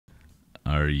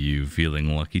Are you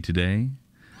feeling lucky today?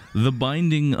 The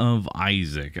Binding of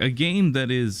Isaac, a game that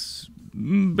is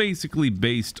basically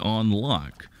based on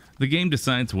luck. The game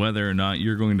decides whether or not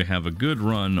you're going to have a good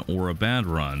run or a bad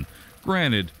run.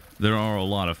 Granted, there are a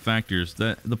lot of factors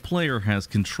that the player has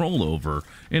control over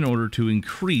in order to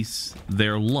increase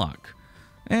their luck.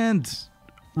 And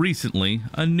recently,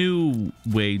 a new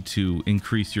way to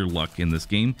increase your luck in this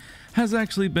game has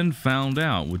actually been found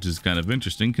out, which is kind of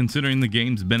interesting considering the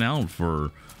game's been out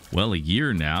for, well, a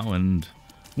year now, and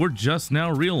we're just now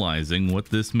realizing what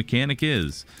this mechanic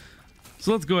is.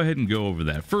 So let's go ahead and go over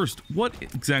that. First, what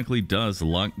exactly does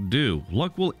luck do?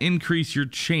 Luck will increase your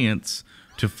chance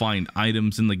to find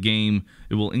items in the game.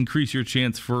 It will increase your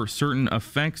chance for certain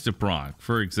effects to proc.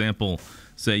 For example,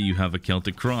 say you have a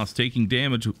Celtic Cross, taking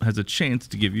damage has a chance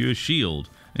to give you a shield.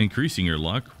 Increasing your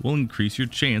luck will increase your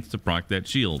chance to proc that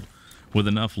shield. With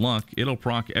enough luck, it'll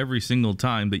proc every single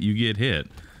time that you get hit.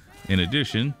 In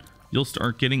addition, you'll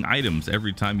start getting items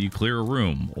every time you clear a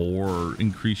room, or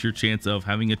increase your chance of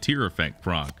having a tear effect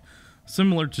proc.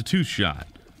 Similar to Tooth Shot.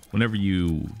 Whenever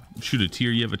you shoot a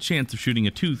tear, you have a chance of shooting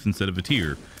a tooth instead of a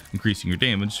tear, increasing your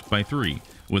damage by 3.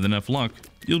 With enough luck,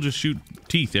 you'll just shoot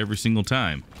teeth every single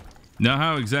time. Now,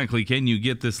 how exactly can you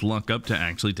get this luck up to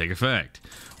actually take effect?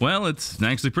 Well, it's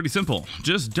actually pretty simple.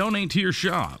 Just donate to your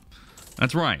shop.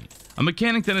 That's right. A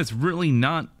mechanic that is really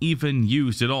not even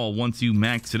used at all once you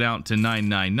max it out to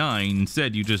 999.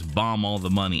 Instead, you just bomb all the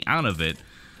money out of it.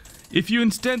 If you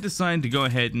instead decide to go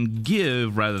ahead and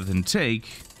give rather than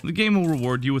take, the game will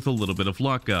reward you with a little bit of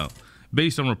luck up.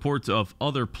 Based on reports of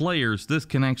other players, this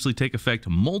can actually take effect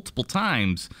multiple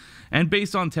times, and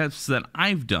based on tests that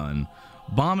I've done,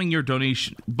 bombing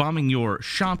your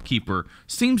shopkeeper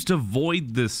seems to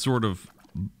void this sort of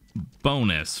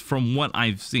bonus from what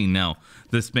I've seen. Now,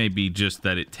 this may be just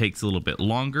that it takes a little bit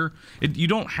longer. You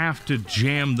don't have to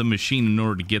jam the machine in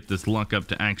order to get this luck up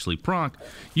to actually proc.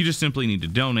 You just simply need to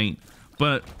donate,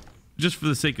 but just for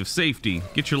the sake of safety,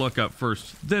 get your luck up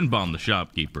first, then bomb the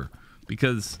shopkeeper,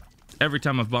 because every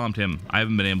time I've bombed him, I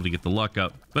haven't been able to get the luck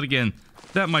up. But again,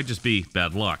 that might just be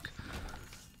bad luck.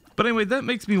 But anyway, that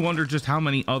makes me wonder just how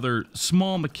many other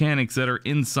small mechanics that are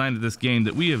inside of this game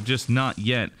that we have just not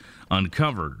yet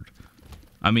uncovered.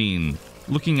 I mean,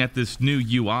 looking at this new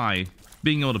UI,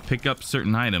 being able to pick up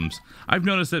certain items, I've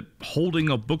noticed that holding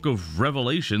a Book of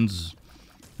Revelations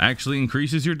actually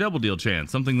increases your double deal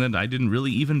chance, something that I didn't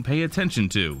really even pay attention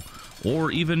to,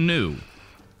 or even knew.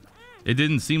 It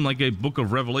didn't seem like a Book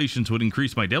of Revelations would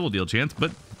increase my double deal chance,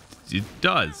 but it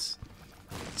does.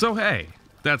 So hey,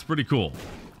 that's pretty cool.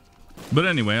 But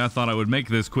anyway, I thought I would make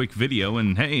this quick video,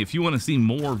 and hey, if you want to see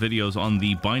more videos on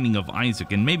the Binding of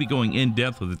Isaac and maybe going in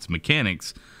depth with its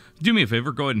mechanics, do me a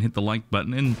favor, go ahead and hit the like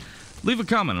button and leave a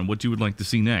comment on what you would like to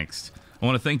see next. I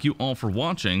want to thank you all for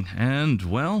watching, and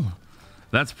well,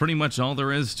 that's pretty much all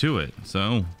there is to it.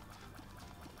 So,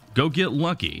 go get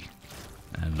lucky,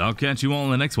 and I'll catch you all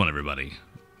in the next one, everybody.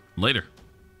 Later.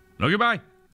 No, goodbye.